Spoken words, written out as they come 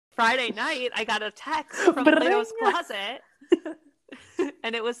Friday night, I got a text from Plato's Closet,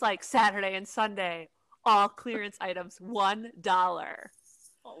 and it was like Saturday and Sunday, all clearance items, $1.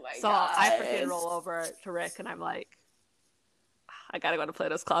 Oh my so God. I freaking roll over to Rick, and I'm like, I gotta go to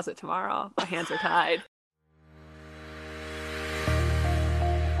Plato's Closet tomorrow. My hands are tied.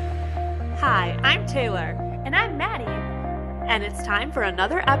 Hi, I'm Taylor. And I'm Maddie. And it's time for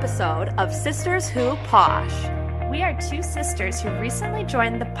another episode of Sisters Who Posh. We are two sisters who recently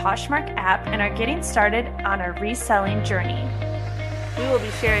joined the Poshmark app and are getting started on our reselling journey. We will be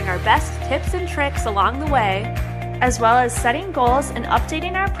sharing our best tips and tricks along the way, as well as setting goals and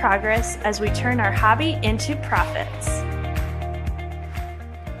updating our progress as we turn our hobby into profits.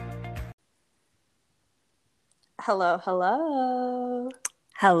 Hello.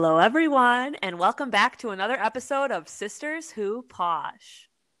 Hello, everyone, and welcome back to another episode of Sisters Who Posh.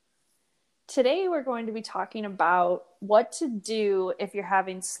 Today, we're going to be talking about what to do if you're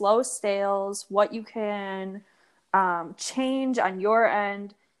having slow sales, what you can change on your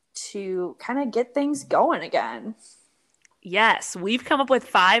end to kind of get things going again. Yes, we've come up with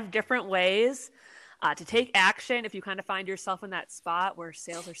 5 different ways to take action if you kind of find yourself in that spot where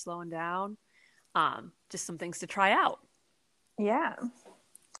sales are slowing down. Just some things to try out. Yeah.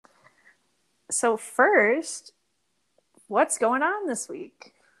 So first, what's going on this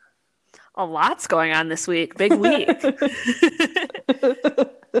week? A lot's going on this week. Big week.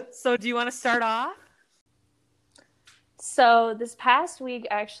 So do you want to start off? So this past week,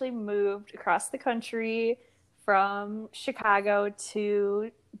 I actually moved across the country from Chicago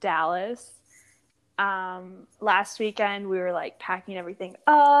to Dallas. Last weekend, we were like packing everything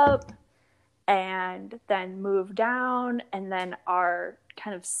up and then moved down, and then our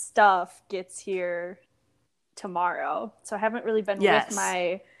kind of stuff gets here tomorrow. So I haven't really been with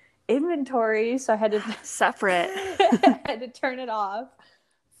my inventory, so I had to separate. I had to turn it off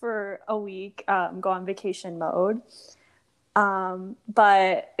for a week, go on vacation mode.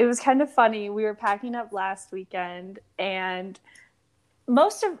 But it was kind of funny. We were packing up last weekend, and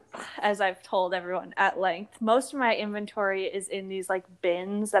as I've told everyone at length, most of my inventory is in these like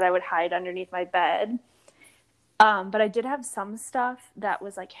bins that I would hide underneath my bed. But I did have some stuff that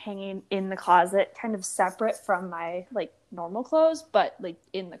was like hanging in the closet, kind of separate from my like normal clothes, but like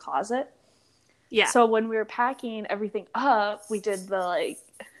in the closet. Yeah. So when we were packing everything up, we did the like,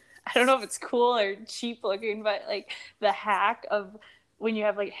 I don't know if it's cool or cheap looking, but like the hack of when you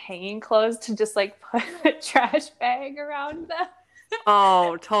have like hanging clothes to just like put a trash bag around them.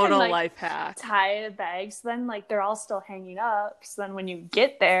 Oh, total and, like, life hack. Tie the bags. So then like they're all still hanging up. So then when you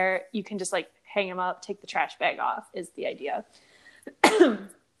get there, you can just like hang them up, take the trash bag off is the idea.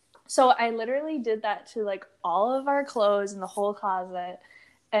 So I literally did that to like all of our clothes in the whole closet.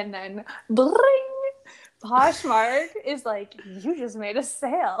 And then bling, Poshmark is like, you just made a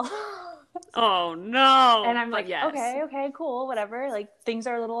sale. Oh no. And I'm like, okay, cool, whatever. Like things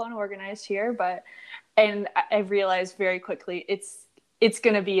are a little unorganized here, and I realized very quickly it's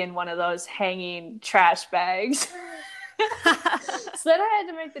going to be in one of those hanging trash bags. So then I had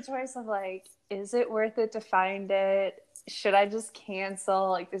to make the choice of like, is it worth it to find it? Should I just cancel?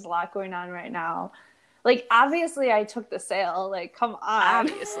 Like there's a lot going on right now. Like obviously I took the sale, like come on.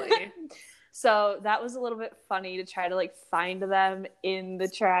 Obviously. So that was a little bit funny to try to like find them in the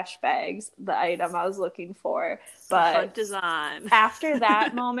trash bags, the item I was looking for. But hunt is on. After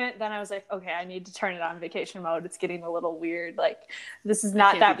that moment, then I was like, okay, I need to turn it on vacation mode. It's getting a little weird. Like this is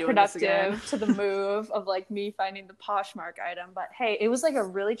not that productive to the move of like me finding the Poshmark item. But hey, it was like a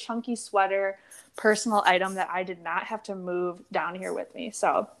really chunky sweater, personal item that I did not have to move down here with me.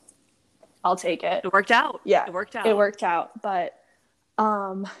 So I'll take it. It worked out. Yeah, it worked out.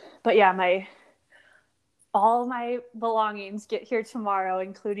 But yeah, all my belongings get here tomorrow,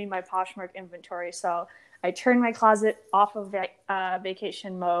 including my Poshmark inventory. So I turned my closet off of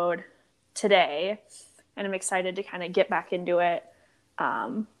vacation mode today, and I'm excited to kind of get back into it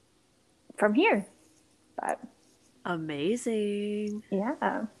from here. But amazing.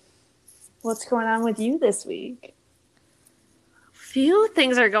 Yeah. What's going on with you this week? Few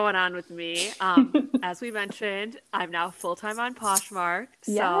things are going on with me. As we mentioned, I'm now full-time on Poshmark.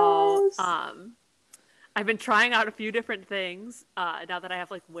 So I've been trying out a few different things now that I have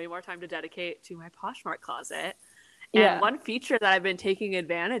like way more time to dedicate to my Poshmark closet. And one feature that I've been taking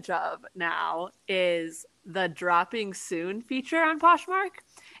advantage of now is the dropping soon feature on Poshmark.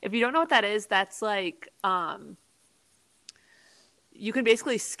 If you don't know what that is, that's like you can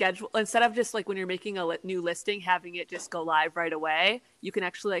basically schedule, instead of just like when you're making a new listing, having it just go live right away, you can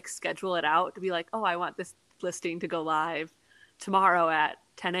actually like schedule it out to be like, oh, I want this listing to go live tomorrow at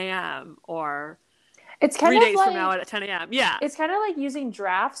 10 a.m. or It's kind 3 of days like, from now at 10 a.m. Yeah. It's kind of like using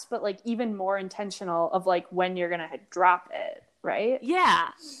drafts, but like even more intentional of like when you're going to drop it, right? Yeah.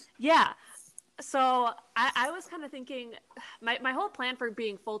 Yeah. So I was kind of thinking my whole plan for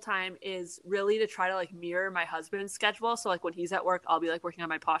being full-time is really to try to like mirror my husband's schedule. So like when he's at work, I'll be like working on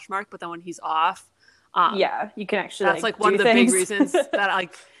my Poshmark, but then when he's off, you can actually that's like one of the things. big reasons that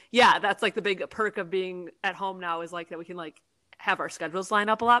like, yeah, that's like the big perk of being at home now is like that we can like have our schedules line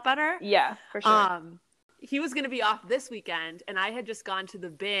up a lot better. Yeah, for sure. He was going to be off this weekend and I had just gone to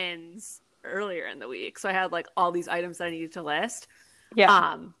the bins earlier in the week. So I had like all these items that I needed to list.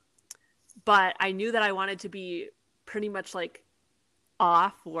 Yeah. But I knew that I wanted to be pretty much like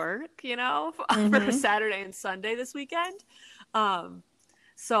off work, you know, for Saturday and Sunday this weekend.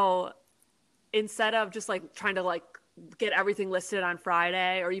 So instead of just like trying to like get everything listed on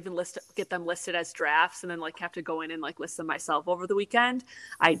Friday or even get them listed as drafts and then like have to go in and like list them myself over the weekend,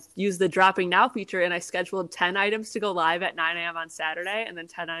 I used the dropping now feature and I scheduled 10 items to go live at 9 a.m. on Saturday and then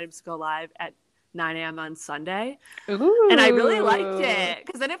 10 items to go live at 9 a.m. on Sunday. Ooh. And I really liked it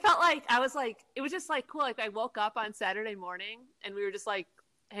because then it felt like I was like, it was just like cool. Like I woke up on Saturday morning and we were just like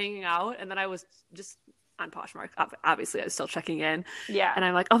hanging out and then I was just on Poshmark. Obviously I was still checking in. Yeah. And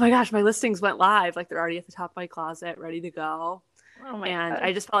I'm like, oh my gosh, my listings went live. Like they're already at the top of my closet, ready to go. Oh my and God.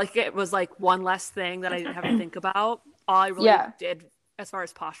 I just felt like it was like one less thing that I didn't have to think about. All I really did as far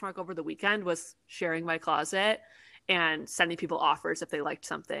as Poshmark over the weekend was sharing my closet and sending people offers if they liked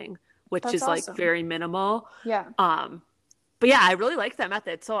something, which is awesome. Like very minimal. Yeah. But yeah, I really like that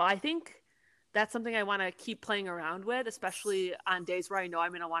method. So I think that's something I want to keep playing around with, especially on days where I know I'm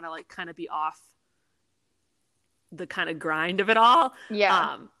going to want to like kind of be off the kind of grind of it all.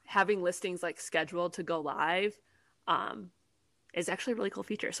 Yeah. Having listings like scheduled to go live is actually a really cool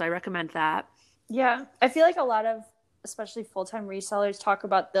feature. So I recommend that. Yeah. I feel like a lot of, especially full-time resellers, talk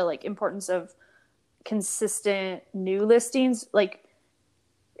about the like importance of consistent new listings. Like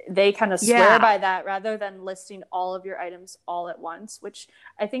they kind of swear by that rather than listing all of your items all at once, which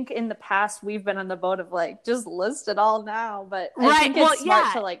I think in the past we've been on the boat of like, just list it all now. But I think it's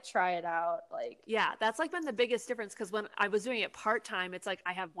smart to like try it out. Like, yeah, that's like been the biggest difference. Cause when I was doing it part-time, it's like,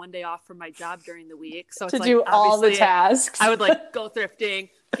 I have one day off from my job during the week. So it's to do all the tasks. I would like go thrifting,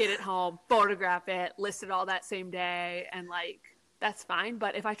 get it home, photograph it, list it all that same day. And like, that's fine.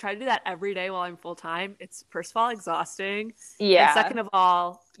 But if I try to do that every day while I'm full time, it's first of all exhausting. Yeah. And second of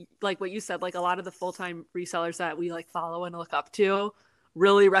all, like what you said, like a lot of the full-time resellers that we like follow and look up to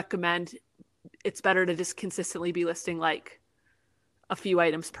really recommend it's better to just consistently be listing like a few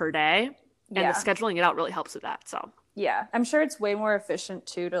items per day. And the scheduling it out really helps with that. So yeah, I'm sure it's way more efficient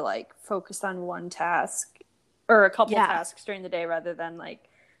too to like focus on one task or a couple tasks during the day rather than like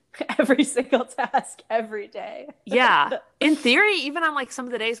every single task every day. Yeah. In theory, even on like some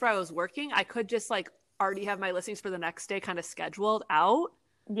of the days where I was working, I could just like already have my listings for the next day kind of scheduled out.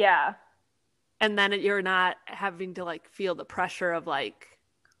 Yeah. And then you're not having to like feel the pressure of like,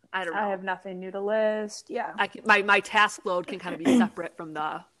 I don't know. I have nothing new to list. Yeah. My task load can kind of be separate from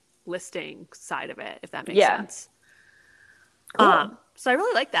the listing side of it, if that makes sense. Cool. So I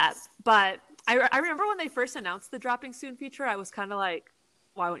really like that. But I remember when they first announced the dropping soon feature, I was kind of like,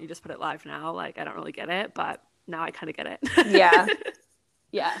 why wouldn't you just put it live now? Like, I don't really get it, but now I kind of get it. Yeah.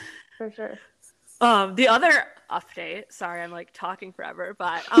 Yeah, for sure. The other update, sorry, I'm like talking forever,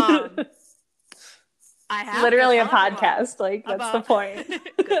 but I have literally a podcast. Like, that's the point.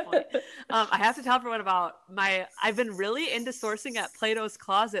 Good point. I have to tell everyone about I've been really into sourcing at Plato's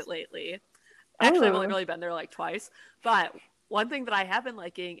Closet lately. Actually, I've only really been there like twice, but one thing that I have been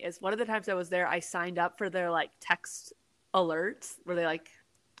liking is one of the times I was there, I signed up for their like text alerts where they like,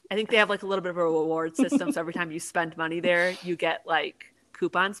 I think they have like a little bit of a reward system. So every time you spend money there, you get like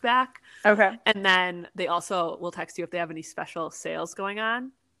coupons back. Okay. And then they also will text you if they have any special sales going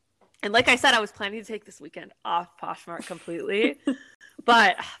on. And like I said, I was planning to take this weekend off Poshmark completely.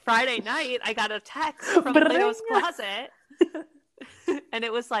 But Friday night, I got a text from Plato's Closet. And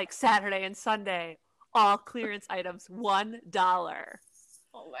it was like Saturday and Sunday, all clearance items, $1.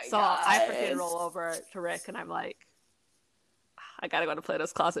 Oh my god. So I freaking roll over to Rick and I'm like, I gotta go to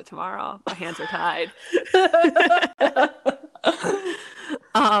Plato's Closet tomorrow. My hands are tied.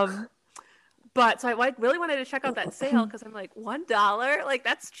 But so I really wanted to check out that sale because I'm like, $1? Like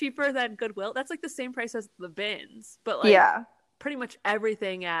that's cheaper than Goodwill. That's like the same price as the bins. But like pretty much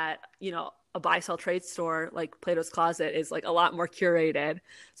everything at, you know, a buy sell trade store like Plato's Closet is like a lot more curated.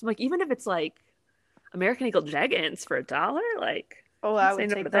 So I'm like, even if it's like American Eagle jeggings for $1, like I would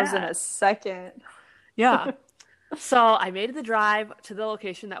take those in a second. Yeah. So I made the drive to the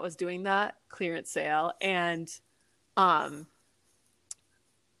location that was doing the clearance sale, and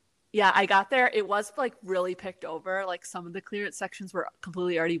Yeah, I got there. It was like really picked over. Like some of the clearance sections were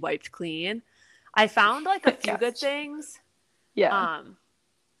completely already wiped clean. I found like a few good things. Yeah.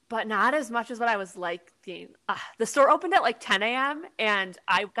 But not as much as what I was liking. The store opened at like 10 a.m. and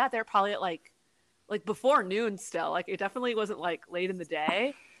I got there probably at like before noon still. Like it definitely wasn't like late in the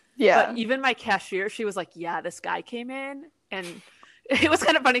day. Yeah. But even my cashier, she was like, yeah, this guy came in. And it was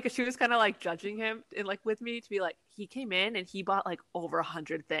kind of funny because she was kind of like judging him and like with me to be like, he came in and he bought like over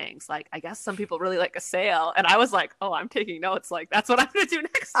 100 things. Like, I guess some people really like a sale. And I was like, oh, I'm taking notes. Like, that's what I'm going to do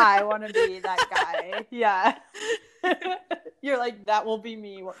next time. I want to be that guy. Yeah. You're like, that will be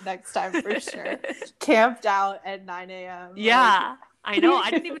me next time for sure. Camped out at 9 a.m. Yeah. I know. I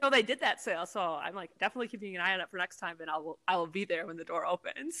didn't even know they did that sale. So I'm like definitely keeping an eye on it for next time. And I will be there when the door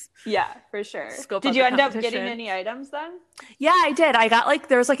opens. Yeah, for sure. Scope did you end up getting any items then? Yeah, I did. I got like,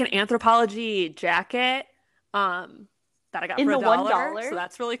 there was like an Anthropologie jacket that I got for $1. So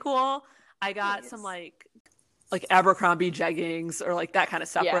that's really cool. I got some like Abercrombie jeggings or like that kind of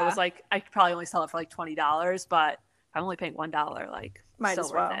stuff where it was like, I could probably only sell it for like $20, but I'm only paying $1, like might still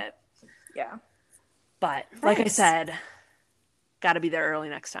as well. Worth it. Yeah. But like I said, got to be there early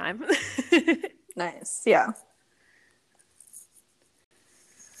next time. Nice. Yeah.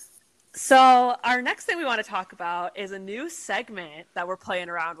 So our next thing we want to talk about is a new segment that we're playing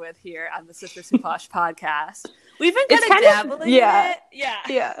around with here on the Sister Sue Posh podcast. We've been kind of dabbling in it.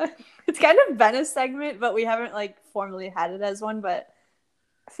 Yeah. It's kind of been a segment, but we haven't like formally had it as one. But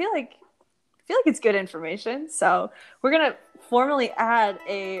I feel like it's good information. So we're gonna formally add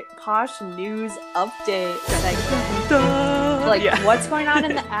a Posh news update segment. Like what's going on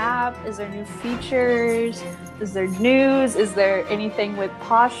in the app? Is there new features? Is there news? Is there anything with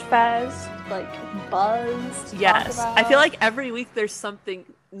Posh Fest? Like buzz to talk about? I feel like every week there's something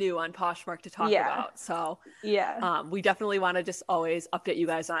new on Poshmark to talk about. So we definitely want to just always update you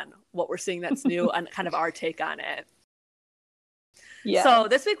guys on what we're seeing that's new and kind of our take on it. Yeah. So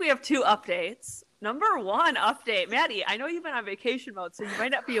this week we have 2 updates. Number 1 update, Maddie, I know you've been on vacation mode, so you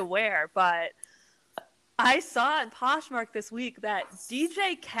might not be aware, but I saw on Poshmark this week that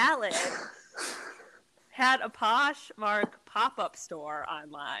DJ Khaled had a Poshmark pop-up store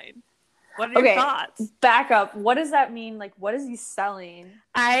online. What are your thoughts? Back up. What does that mean? Like, what is he selling?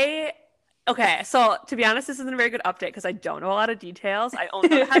 Okay, so to be honest, this isn't a very good update because I don't know a lot of details. I only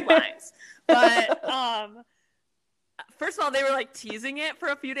know the headlines. But first of all, they were like teasing it for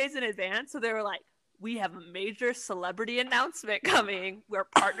a few days in advance. So they were like, we have a major celebrity announcement coming. We're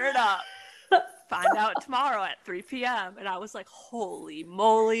partnered up. Find out tomorrow at 3 p.m. And I was like, holy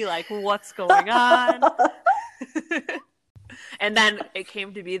moly, like what's going on? And then it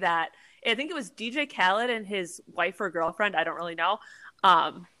came to be that, I think it was DJ Khaled and his wife or girlfriend, I don't really know.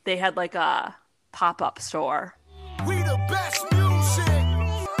 They had like a pop-up store. We the best music.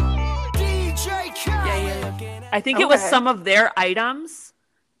 DJ Khaled. Yeah. I think it was some of their items,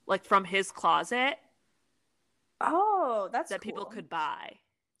 like from his closet. Oh, that's that cool. People could buy.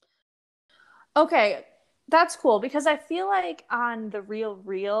 Okay, that's cool because I feel like on the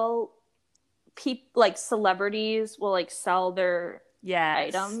real like celebrities will like sell their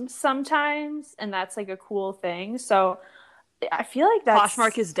items sometimes, and that's like a cool thing. So I feel like that's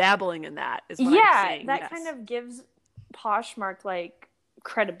Poshmark is dabbling in that. Is what I'm saying. That kind of gives Poshmark like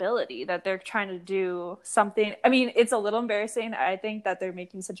credibility that they're trying to do something. I mean, it's a little embarrassing. I think that they're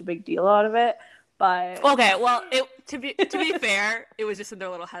making such a big deal out of it. But okay, well, to be fair, it was just in their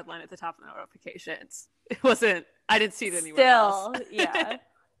little headline at the top of the notifications. It wasn't. I didn't see it anywhere else.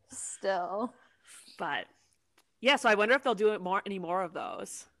 Still. But yeah, so I wonder if they'll do any more of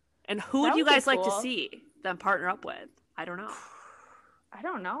those. And who would you guys like to see them partner up with? I don't know. I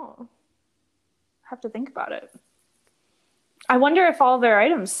don't know. I have to think about it. I wonder if all their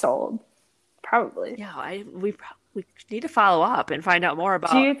items sold. Probably. Yeah, we need to follow up and find out more about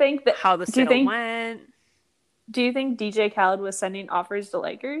how the sale went. Do you think DJ Khaled was sending offers to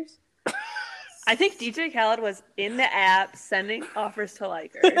likers? I think DJ Khaled was in the app sending offers to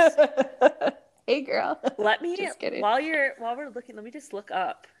likers. Hey, girl. Let me just kidding. While we're looking, let me just look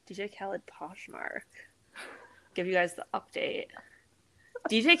up DJ Khaled Poshmark. Give you guys the update.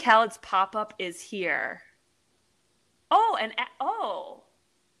 DJ Khaled's pop-up is here.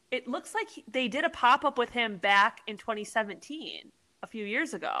 It looks like they did a pop-up with him back in 2017, a few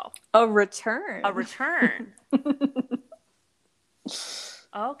years ago. A return.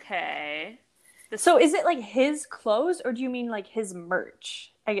 Okay. So is it like his clothes, or do you mean like his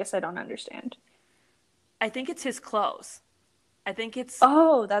merch? I guess I don't understand. I think it's his clothes. I think it's...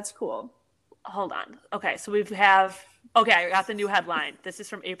 Oh, that's cool. Hold on. Okay, so I got the new headline. This is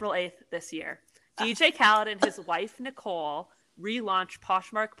from April 8th this year. DJ Khaled and his wife, Nicole, relaunch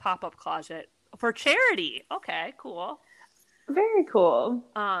Poshmark pop-up closet for charity. Okay, cool. Very cool.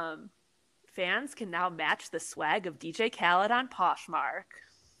 Fans can now match the swag of DJ Khaled on Poshmark.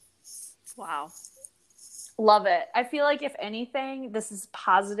 Wow. Love it. I feel like if anything, this is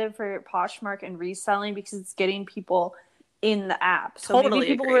positive for Poshmark and reselling because it's getting people in the app. So Totally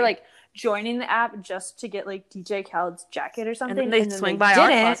maybe people agree. were like joining the app just to get like DJ Khaled's jacket or something. And then they swing by our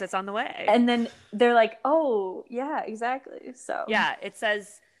closets on the way. And then they're like, oh, yeah, exactly. So yeah, it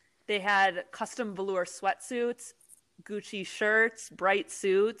says they had custom velour sweatsuits, Gucci shirts, bright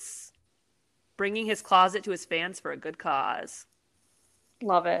suits, bringing his closet to his fans for a good cause.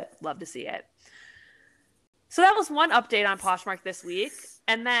 Love it. Love to see it. So that was one update on Poshmark this week.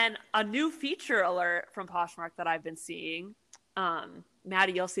 And then a new feature alert from Poshmark that I've been seeing.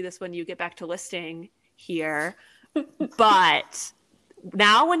 Maddie, you'll see this when you get back to listing here. But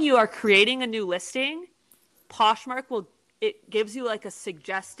now when you are creating a new listing, Poshmark it gives you like a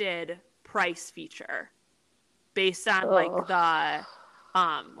suggested price feature based on like the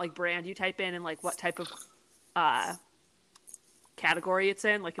like brand you type in and like what type of category it's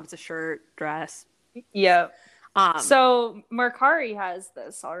in, like if it's a shirt, dress. Yep. So Mercari has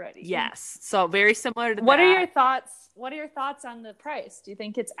this already. Yes. So very similar to What that. are your thoughts? What are your thoughts on the price? Do you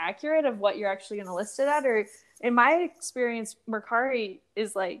think it's accurate of what you're actually going to list it at? Or in my experience, Mercari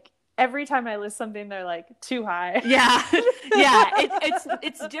is like every time I list something, they're like too high. Yeah. Yeah.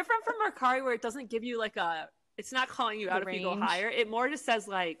 It's different from Mercari where it doesn't give you like it's not calling you out if you go higher. It more just says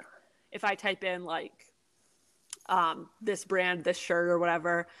like, if I type in like this brand, this shirt or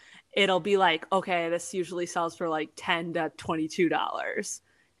whatever, it'll be like, okay, this usually sells for like $10 to $22.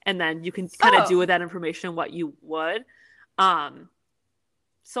 And then you can kind of do with that information what you would.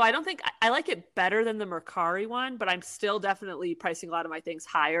 So I don't think I like it better than the Mercari one, but I'm still definitely pricing a lot of my things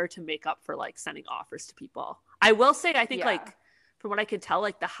higher to make up for like sending offers to people. I will say, I think like from what I can tell,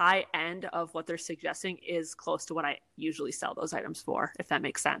 like the high end of what they're suggesting is close to what I usually sell those items for, if that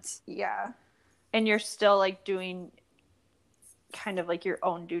makes sense. Yeah. And you're still like doing kind of like your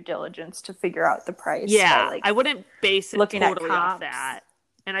own due diligence to figure out the price. Yeah. by, like, I wouldn't base it looking totally at off comps. that.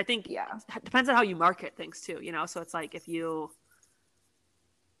 And I think Yeah. it depends on how you market things too, you know? So it's like if you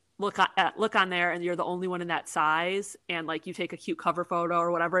look on there and you're the only one in that size and like you take a cute cover photo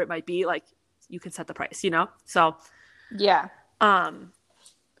or whatever it might be, like you can set the price, you know? So yeah.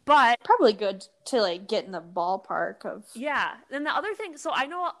 But probably good to like get in the ballpark of. Yeah. Then the other thing, so I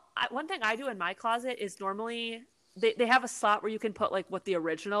know one thing I do in my closet is normally they have a slot where you can put like what the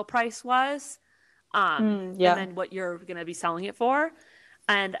original price was. And then what you're going to be selling it for.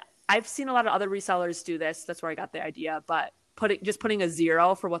 And I've seen a lot of other resellers do this. That's where I got the idea. But putting a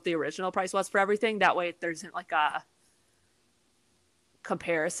 0 for what the original price was for everything. That way there isn't like a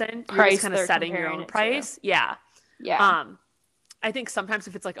comparison. You're just kind of setting your own price. Yeah. Yeah. I think sometimes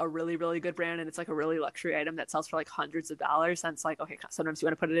if it's like a really, really good brand and it's like a really luxury item that sells for like hundreds of dollars, then it's like, okay, sometimes you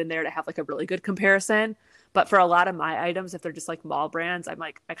want to put it in there to have like a really good comparison. But for a lot of my items, if they're just like mall brands, I'm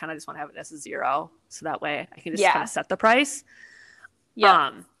like, I kind of just want to have it as a 0. So that way I can just kind of set the price. Yeah.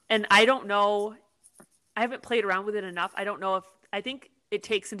 And I don't know, I haven't played around with it enough. I don't know I think it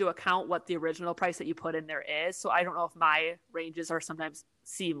takes into account what the original price that you put in there is. So I don't know if my ranges are sometimes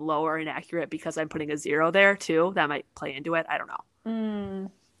seem low or inaccurate because I'm putting a 0 there too. That might play into it. I don't know.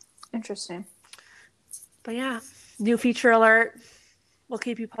 Interesting. But yeah, new feature alert. We'll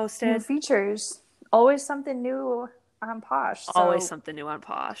keep you posted. New features. Always something new on Posh. So always something new on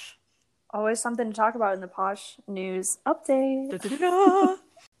Posh. Always something to talk about in the Posh news update.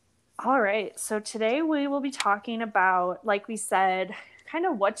 All right. So today we will be talking about, like we said, kind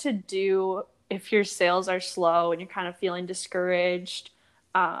of what to do if your sales are slow and you're kind of feeling discouraged.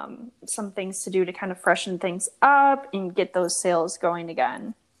 Some things to do to kind of freshen things up and get those sales going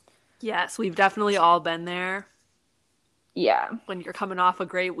again. Yes, we've definitely all been there. Yeah. When you're coming off a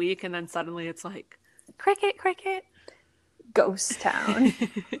great week and then suddenly it's like, cricket. Ghost town.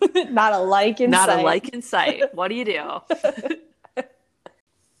 Not a like in sight. Not a like in sight. What do you do?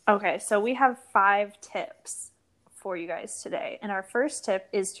 Okay, so we have 5 tips for you guys today. And our first tip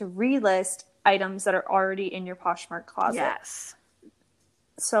is to relist items that are already in your Poshmark closet. Yes.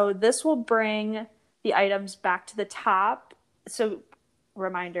 So this will bring the items back to the top. So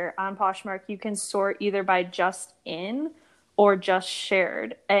reminder, on Poshmark, you can sort either by just in or just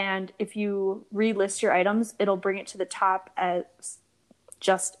shared. And if you relist your items, it'll bring it to the top as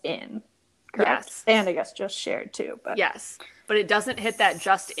just in. Correct? Yes. And I guess just shared too. But yes. But it doesn't hit that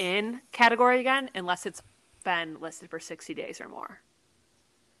just in category again unless it's been listed for 60 days or more.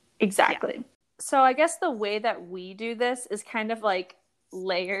 Exactly. Yeah. So I guess the way that we do this is kind of like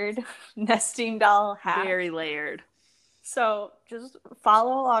layered nesting doll hack. Very layered. So just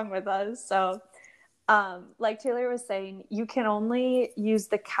follow along with us. So like Taylor was saying, you can only use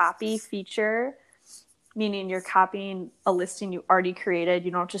the copy feature, meaning you're copying a listing you already created.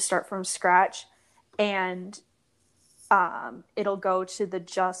 You don't just start from scratch. And it'll go to the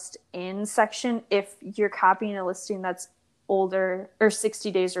just in section if you're copying a listing that's older or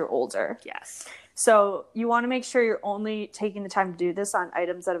 60 days or older. Yes. So you want to make sure you're only taking the time to do this on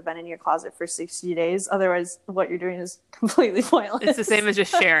items that have been in your closet for 60 days. Otherwise, what you're doing is completely pointless. It's the same as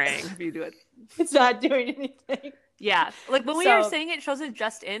just sharing if you do it. It's not doing anything. Yeah. Like when we are saying it shows it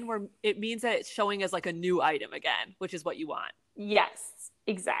just in, where it means that it's showing as like a new item again, which is what you want. Yes,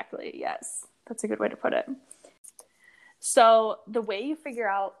 exactly. Yes. That's a good way to put it. So the way you figure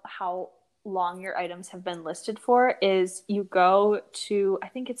out how long your items have been listed for is you go to, I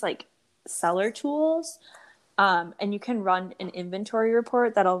think it's like Seller Tools, and you can run an inventory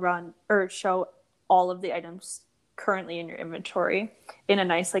report that'll run or show all of the items currently in your inventory in a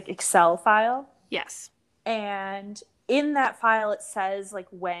nice like Excel file. Yes. And in that file, it says like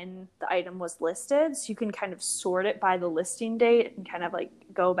when the item was listed. So you can kind of sort it by the listing date and kind of like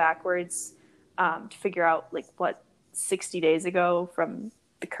go backwards to figure out like what 60 days ago from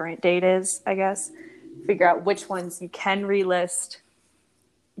the current date is, I guess. Figure out which ones you can relist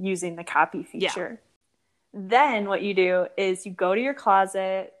using the copy feature. Yeah. Then what you do is you go to your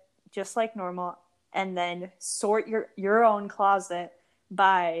closet just like normal and then sort your own closet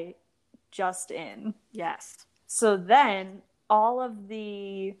by just in. Yes. So then all of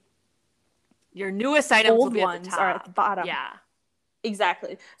your newest items will be at the top. Are at the bottom. Yeah.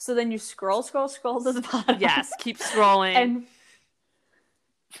 Exactly. So then you scroll to the bottom. Yes, keep scrolling. And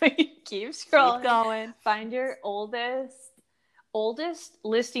keep scrolling. Keep going. Find your oldest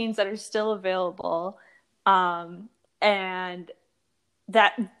listings that are still available. And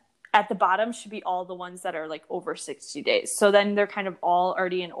that at the bottom should be all the ones that are like over 60 days. So then they're kind of all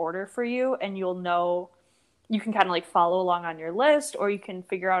already in order for you, and you'll know, you can kind of like follow along on your list, or you can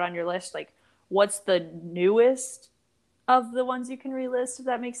figure out on your list like what's the newest of the ones you can relist, if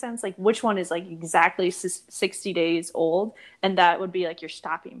that makes sense. Like which one is like exactly 60 days old, and that would be like your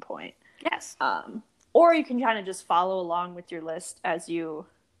stopping point. Yes. Or you can kind of just follow along with your list as you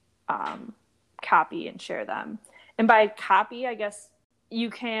copy and share them. And by copy, I guess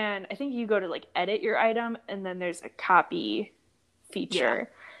I think you go to like edit your item, and then there's a copy feature.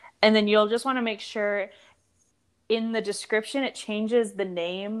 Yeah. And then you'll just want to make sure in the description it changes the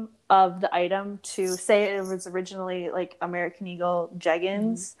name of the item to, say it was originally like American Eagle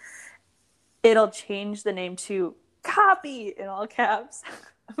Jeggings. Mm-hmm. It'll change the name to copy in all caps.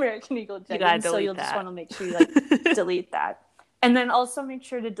 American Eagle Jeggings. So you'll just want to make sure you like delete that. And then also make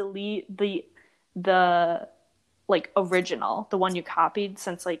sure to delete the like original, the one you copied,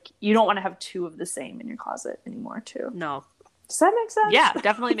 since like you don't want to have two of the same in your closet anymore too. No. Does that make sense? Yeah,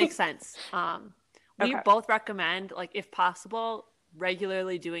 definitely makes sense. We Okay. both recommend, like if possible,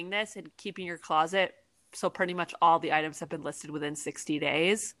 regularly doing this and keeping your closet so pretty much all the items have been listed within 60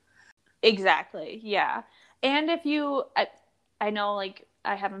 days. Exactly. Yeah. And if you, I know like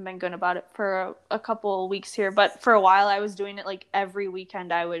I haven't been good about it for a couple weeks here, but for a while I was doing it like every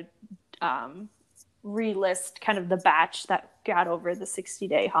weekend. I would relist kind of the batch that got over the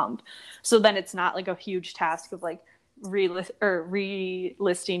 60-day hump. So then it's not like a huge task of like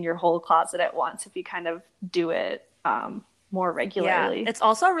relisting your whole closet at once if you kind of do it more regularly. Yeah. It's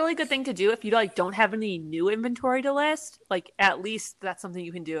also a really good thing to do if you like don't have any new inventory to list. Like at least that's something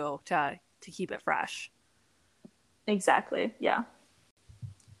you can do to keep it fresh. Exactly. Yeah.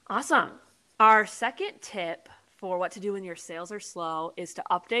 Awesome. Our second tip for what to do when your sales are slow is to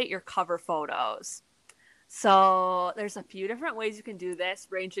update your cover photos. So there's a few different ways you can do this,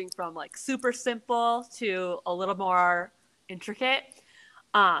 ranging from like super simple to a little more intricate.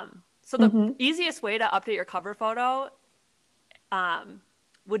 So the easiest way to update your cover photo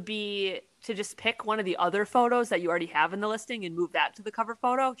would be to just pick one of the other photos that you already have in the listing and move that to the cover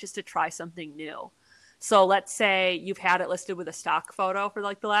photo just to try something new. So let's say you've had it listed with a stock photo for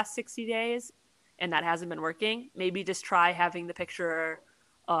like the last 60 days and that hasn't been working. Maybe just try having the picture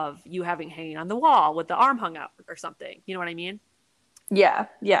of you having hanging on the wall with the arm hung out or something. You know what I mean? Yeah.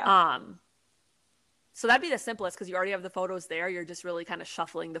 Yeah. So that'd be the simplest because you already have the photos there. You're just really kind of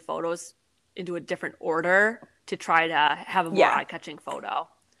shuffling the photos into a different order to try to have a more eye-catching photo.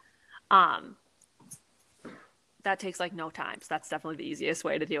 That takes like no time. So that's definitely the easiest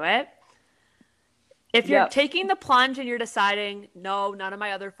way to do it. If you're taking the plunge and you're deciding, no, none of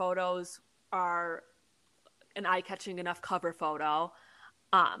my other photos are an eye-catching enough cover photo,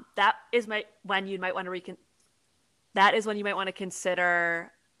 that is when you might want to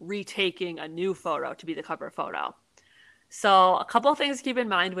consider retaking a new photo to be the cover photo. So a couple of things to keep in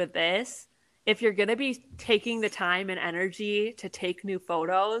mind with this. If you're going to be taking the time and energy to take new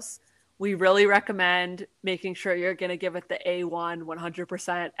photos, we really recommend making sure you're going to give it the A1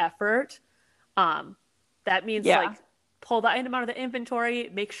 100% effort. That means like pull the item out of the inventory,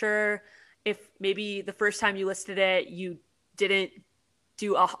 make sure if maybe the first time you listed it, you didn't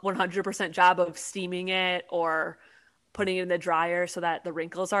do a 100% job of steaming it or putting it in the dryer so that the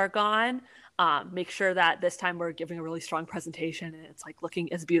wrinkles are gone. Make sure that this time we're giving a really strong presentation and it's like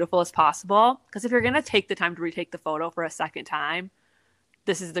looking as beautiful as possible. Because if you're going to take the time to retake the photo for a second time,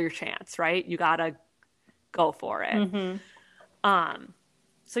 this is your chance, right? You got to go for it. Mm-hmm.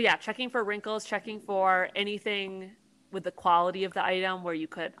 So yeah, checking for wrinkles, checking for anything with the quality of the item where you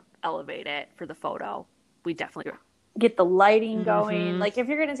could elevate it for the photo. We definitely get the lighting going. Like if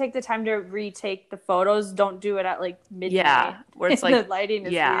you're going to take the time to retake the photos, don't do it at like midnight. Yeah, where it's like the lighting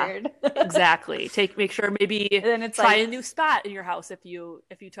is weird. Exactly. Make sure maybe then it's try a new spot in your house if you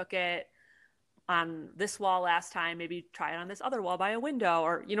took it on this wall last time, maybe try it on this other wall by a window,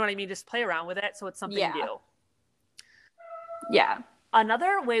 or you know what I mean, just play around with it so it's something new. Yeah.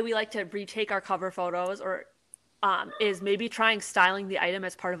 Another way we like to retake our cover photos or is maybe trying styling the item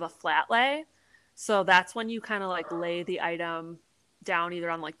as part of a flat lay. So that's when you kind of like lay the item down either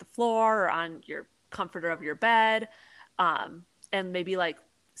on like the floor or on your comforter of your bed, and maybe like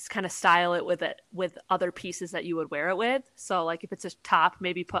kind of style it with other pieces that you would wear it with. So like if it's a top,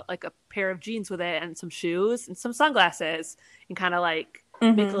 maybe put like a pair of jeans with it and some shoes and some sunglasses and kind of like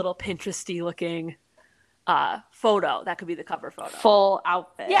make a little Pinteresty looking photo. That could be the cover photo. Full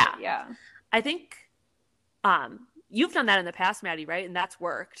outfit. Yeah. I think you've done that in the past, Maddie, right? And that's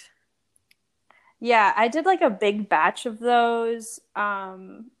worked. Yeah, I did like a big batch of those.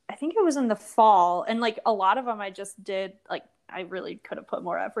 I think it was in the fall. And like a lot of them I just did, like I really could have put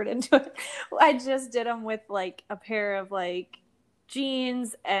more effort into it. I just did them with like a pair of like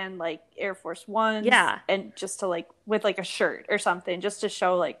jeans and like Air Force Ones. Yeah. And just to like, with like a shirt or something, just to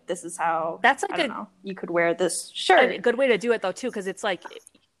show like this is how, that's like I don't know, you could wear this shirt. A good way to do it though too, because it's like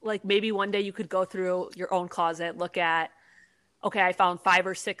maybe one day you could go through your own closet, look at, okay, I found 5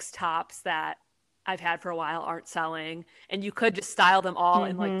 or 6 tops that I've had for a while aren't selling, and you could just style them all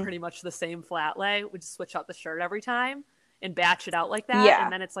in like pretty much the same flat lay. We just switch out the shirt every time and batch it out like that,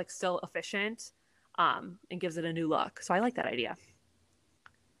 and then it's like still efficient, and gives it a new look. So I like that idea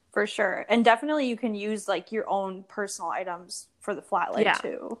for sure. And definitely you can use like your own personal items for the flat lay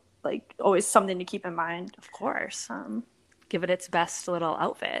too. Like always something to keep in mind. Of course. Give it its best little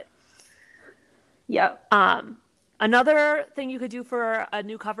outfit. Yep. Another thing you could do for a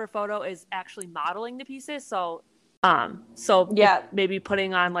new cover photo is actually modeling the pieces. So maybe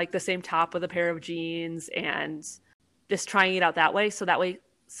putting on like the same top with a pair of jeans and just trying it out that way. So that way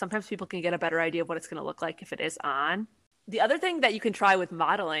sometimes people can get a better idea of what it's going to look like if it is on. The other thing that you can try with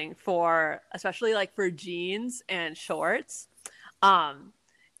modeling for, especially like for jeans and shorts,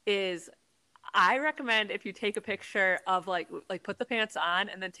 is I recommend if you take a picture of like put the pants on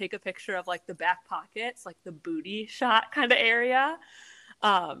and then take a picture of like the back pockets, like the booty shot kind of area.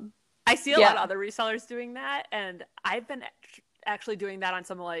 I see a lot of other resellers doing that, and I've been actually doing that on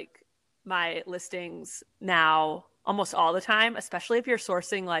some of like my listings now almost all the time, especially if you're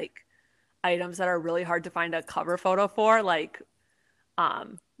sourcing like items that are really hard to find a cover photo for, like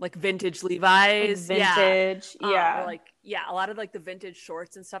vintage Levi's, or like a lot of like the vintage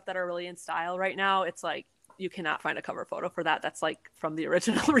shorts and stuff that are really in style right now. It's like you cannot find a cover photo for that that's like from the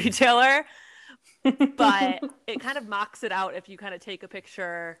original retailer, but it kind of mocks it out if you kind of take a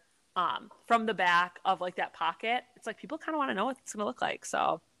picture from the back of like that pocket. It's like people kind of want to know what it's gonna look like.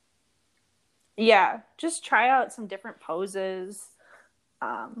 So yeah, just try out some different poses,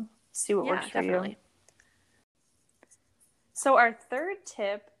 see what works for you. So our third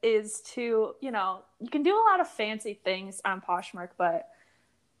tip is to, you can do a lot of fancy things on Poshmark, but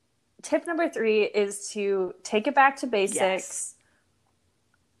tip number 3 is to take it back to basics. Yes.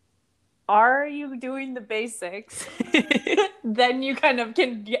 Are you doing the basics? Then you kind of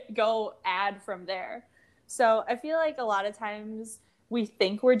can go add from there. So I feel like a lot of times we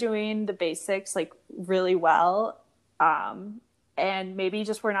think we're doing the basics like really well, and maybe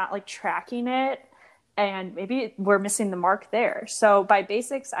just we're not like tracking it. And maybe we're missing the mark there. So by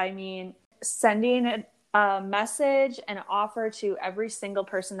basics, I mean sending a message and offer to every single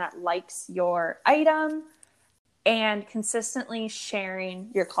person that likes your item and consistently sharing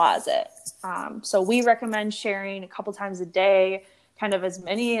your closet. So we recommend sharing a couple times a day, kind of as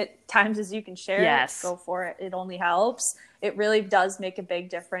many times as you can share. Yes. Go for it. It only helps. It really does make a big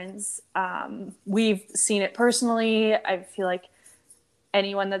difference. We've seen it personally. I feel like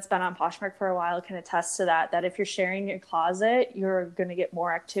anyone that's been on Poshmark for a while can attest to that if you're sharing your closet, you're going to get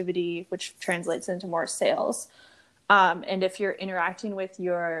more activity, which translates into more sales. And if you're interacting with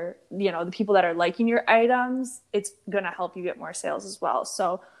your, the people that are liking your items, it's going to help you get more sales as well.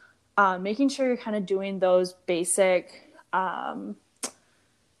 So making sure you're kind of doing those basic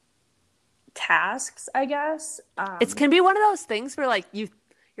tasks, I guess. It can be one of those things where like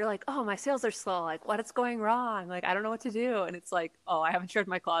you're like, oh, my sales are slow. Like, what is going wrong? Like, I don't know what to do. And it's like, oh, I haven't shared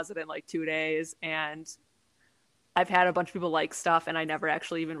my closet in like 2 days. And I've had a bunch of people like stuff and I never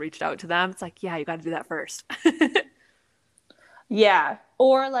actually even reached out to them. It's like, yeah, you got to do that first. Yeah.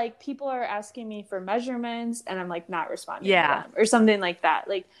 Or like people are asking me for measurements and I'm like not responding to them or something like that.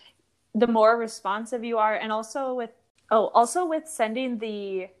 Like the more responsive you are, and also with sending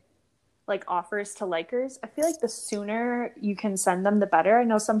the like offers to likers, I feel like the sooner you can send them, the better. I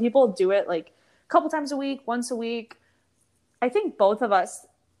know some people do it like a couple times a week, once a week. I think both of us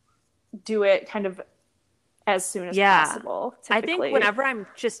do it kind of as soon as possible. Typically. I think whenever I'm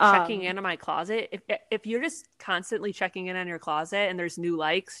just checking in on my closet, if you're just constantly checking in on your closet and there's new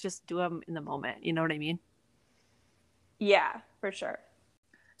likes, just do them in the moment. You know what I mean? Yeah, for sure.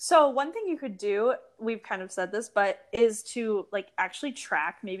 So one thing you could do, we've kind of said this, but is to like actually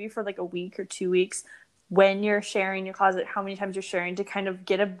track maybe for like a week or 2 weeks when you're sharing your closet, how many times you're sharing, to kind of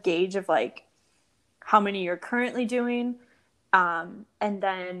get a gauge of like how many you're currently doing. And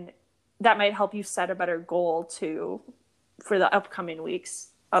then that might help you set a better goal for the upcoming weeks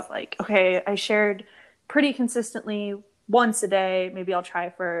of like, okay, I shared pretty consistently once a day. Maybe I'll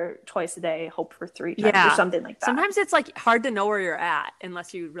try for twice a day, hope for 3 times or something like that. Sometimes it's like hard to know where you're at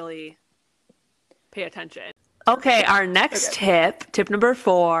unless you really pay attention. Okay, our next tip number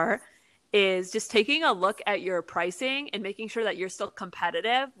 4, is just taking a look at your pricing and making sure that you're still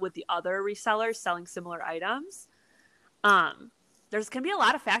competitive with the other resellers selling similar items. There's can be a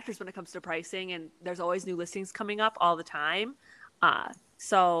lot of factors when it comes to pricing, and there's always new listings coming up all the time.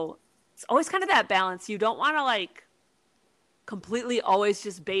 So it's always kind of that balance. You don't want to like completely always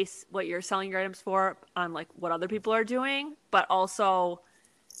just base what you're selling your items for on like what other people are doing, but also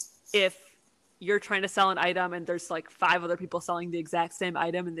if you're trying to sell an item and there's like 5 other people selling the exact same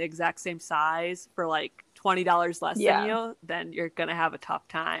item in the exact same size for like $20 less than you, then you're going to have a tough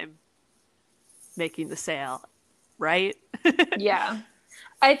time making the sale, right? Yeah.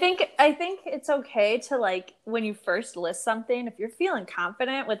 I think it's okay to like when you first list something, if you're feeling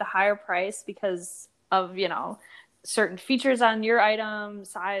confident with a higher price because of, certain features on your item,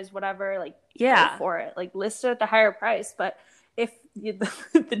 size, whatever, like go for it. Like list it at the higher price. But if if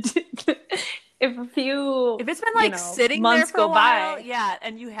it's been like sitting there for a while,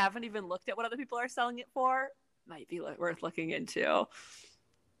 and you haven't even looked at what other people are selling it for, might be worth looking into.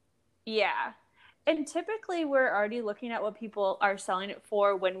 Yeah. And typically we're already looking at what people are selling it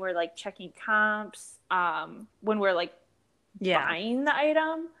for when we're like checking comps, when we're like buying the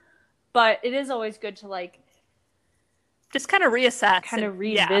item. But it is always good to like just kind of reassess, kind of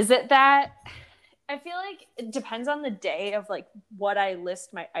revisit that. I feel like it depends on the day of like what I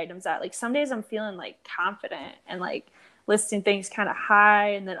list my items at. Like some days I'm feeling like confident and like listing things kind of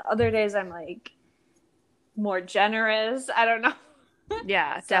high, and then other days I'm like more generous. I don't know.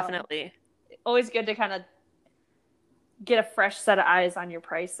 Yeah, So, definitely. Always good to kind of get a fresh set of eyes on your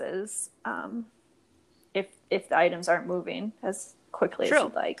prices. If the items aren't moving as quickly as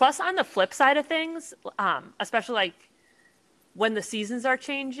you'd like. Plus on the flip side of things, especially like when the seasons are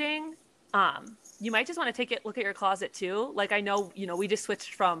changing, you might just want to take a look at your closet too. Like I know, we just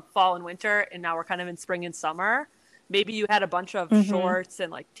switched from fall and winter and now we're kind of in spring and summer. Maybe you had a bunch of shorts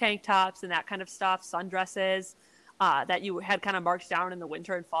and like tank tops and that kind of stuff, sundresses, that you had kind of marked down in the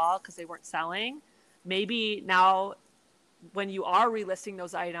winter and fall because they weren't selling. Maybe now when you are relisting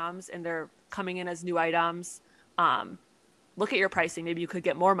those items and they're coming in as new items, look at your pricing. Maybe you could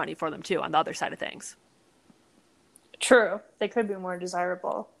get more money for them too on the other side of things. True. They could be more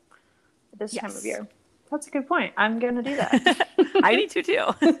desirable this time of year. That's a good point. I'm going to do that. I need to too.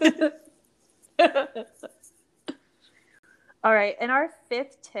 All right. And our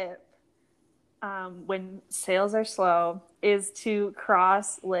 5th tip, when sales are slow, is to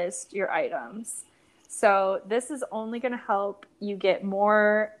cross list your items. So this is only going to help you get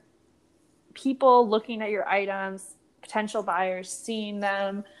more people looking at your items, potential buyers seeing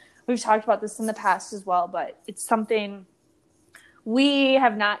them. We've talked about this in the past as well, but it's something we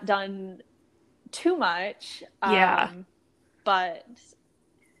have not done too much. But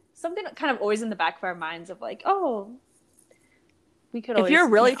something kind of always in the back of our minds of like, oh, we could always, if you're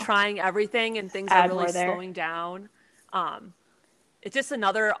really trying everything and things are really slowing down, it's just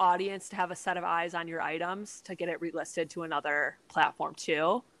another audience to have a set of eyes on your items to get it relisted to another platform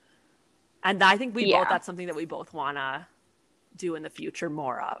too. And I think that's something that we both want to do in the future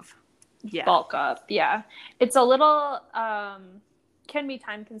more of. Yeah. Bulk up. Yeah. It's a little, can be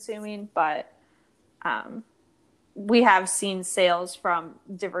time consuming, but we have seen sales from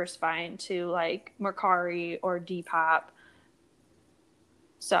diversifying to like Mercari or Depop.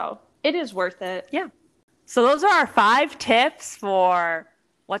 So it is worth it. Yeah. So those are our 5 tips for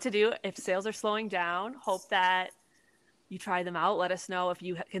what to do if sales are slowing down. Hope that you try them out. Let us know if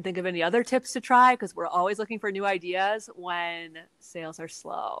you can think of any other tips to try, because we're always looking for new ideas when sales are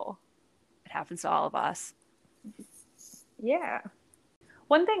slow. It happens to all of us. Yeah.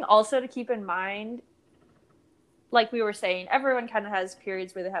 One thing also to keep in mind, like we were saying, everyone kind of has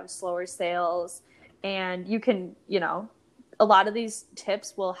periods where they have slower sales, and you can, a lot of these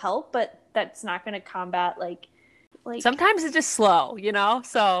tips will help, but that's not going to combat like sometimes it's just slow,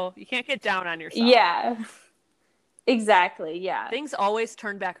 so you can't get down on yourself. Yeah. Exactly. Yeah. Things always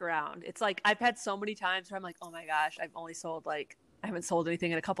turn back around. It's like I've had so many times where I'm like, oh my gosh, I've only sold I haven't sold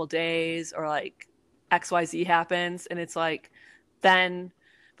anything in a couple days, or like XYZ happens. And it's like, then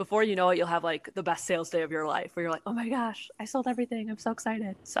before you know it, you'll have like the best sales day of your life where you're like, oh my gosh, I sold everything. I'm so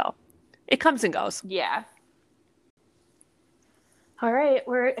excited. So it comes and goes. Yeah. All right.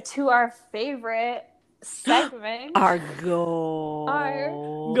 We're to our favorite segment. Our goals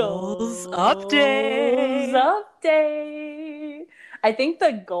update. I think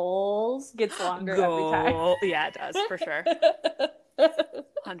the goals gets longer every time. Yeah, it does, for sure.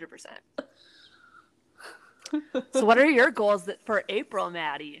 100%. So what are your goals for April,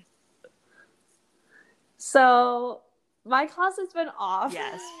 Maddie? So my closet's been off.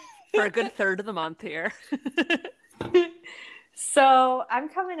 Yes, for a good third of the month here. So I'm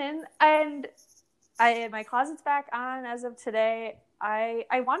coming in, and my closet's back on as of today. I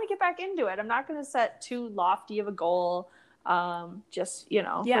want to get back into it. I'm not going to set too lofty of a goal, just,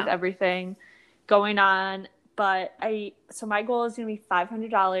 with everything going on. But so my goal is going to be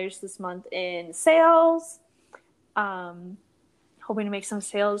 $500 this month in sales. Hoping to make some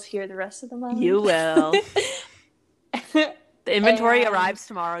sales here the rest of the month. You will. The inventory arrives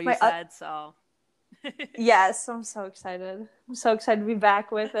tomorrow, you said, so. Yes, I'm so excited. I'm so excited to be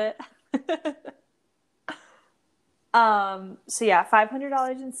back with it. So yeah,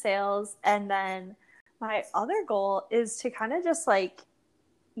 $500 in sales. And then my other goal is to kind of just like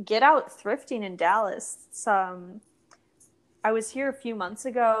get out thrifting in Dallas. I was here a few months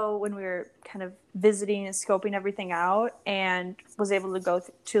ago when we were kind of visiting and scoping everything out, and was able to go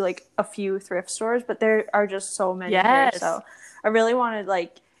to like a few thrift stores, but there are just so many here. So I really wanted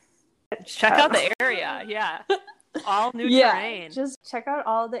check out the area. Yeah. All new terrain. Just check out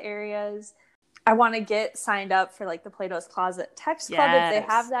all the areas. I want to get signed up for like the Plato's Closet Text Club if they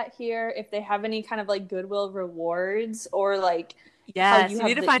have that here. If they have any kind of like Goodwill rewards, or like how you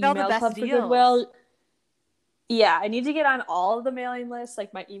need to find all the best deals. Goodwill. Yeah, I need to get on all of the mailing lists.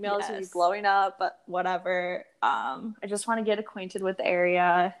 Like my emails will be blowing up, but whatever. I just want to get acquainted with the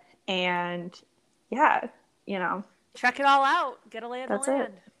area, and check it all out. Get a lay of the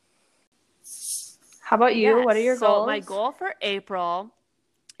land. It. How about you? Yes. What are your goals? So my goal for April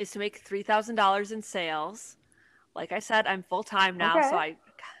is to make $3,000 in sales. Like I said, I'm full time now, so I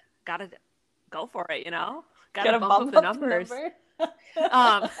gotta go for it. Gotta bump up the numbers.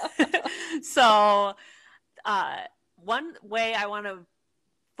 So one way I want to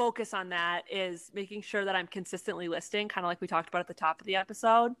focus on that is making sure that I'm consistently listing, kind of like we talked about at the top of the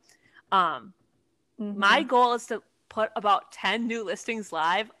episode. My goal is to put about 10 new listings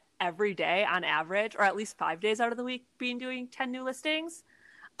live every day on average, or at least 5 days out of the week doing 10 new listings.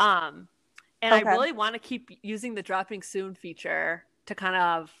 And I really want to keep using the dropping soon feature to kind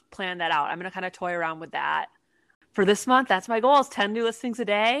of plan that out. I'm going to kind of toy around with that. For this month, that's my goal, is 10 new listings a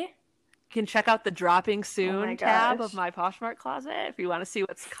day. You can check out the dropping soon tab of my Poshmark closet if you want to see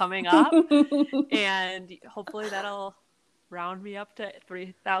what's coming up. And hopefully that'll round me up to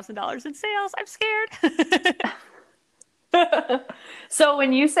 $3,000 in sales. I'm scared. So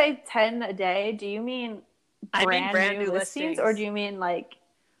when you say 10 a day, do you mean brand new listings, or do you mean like,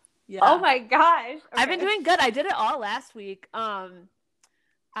 oh my gosh. Okay. I've been doing good. I did it all last week.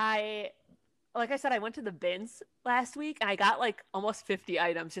 Like I said, I went to the bins last week, and I got like almost 50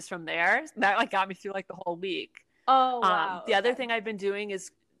 items just from there. That like got me through like the whole week. Oh, wow. The other thing I've been doing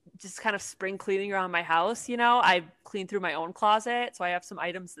is just kind of spring cleaning around my house. I've cleaned through my own closet, so I have some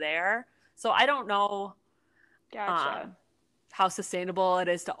items there. So I don't know how sustainable it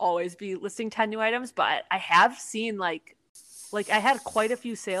is to always be listing 10 new items, but I have seen like Like I had quite a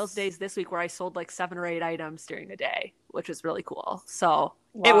few sales days this week where I sold like 7 or 8 items during the day, which is really cool. So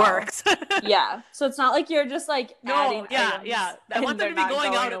it works. Yeah. So it's not like you're just like adding items. Yeah. I want them to be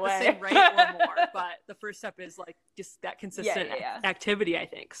going out at the same rate or more, but the first step is like just that consistent activity, I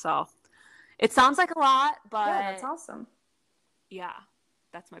think. So it sounds like a lot, but yeah, that's awesome. Yeah,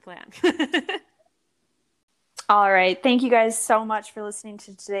 that's my plan. All right. Thank you guys so much for listening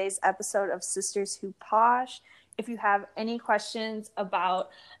to today's episode of Sisters Who Posh. If you have any questions about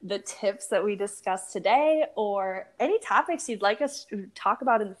the tips that we discussed today or any topics you'd like us to talk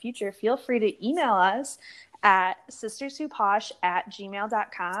about in the future, feel free to email us at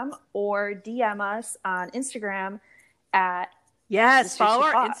sisterswhoposh@gmail.com or DM us on Instagram at follow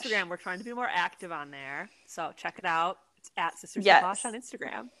our Instagram. We're trying to be more active on there. So check it out. It's at Sisters Who Posh on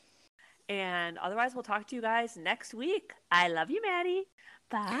Instagram. And otherwise, we'll talk to you guys next week. I love you, Maddie.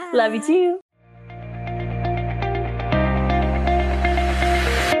 Bye. Love you too.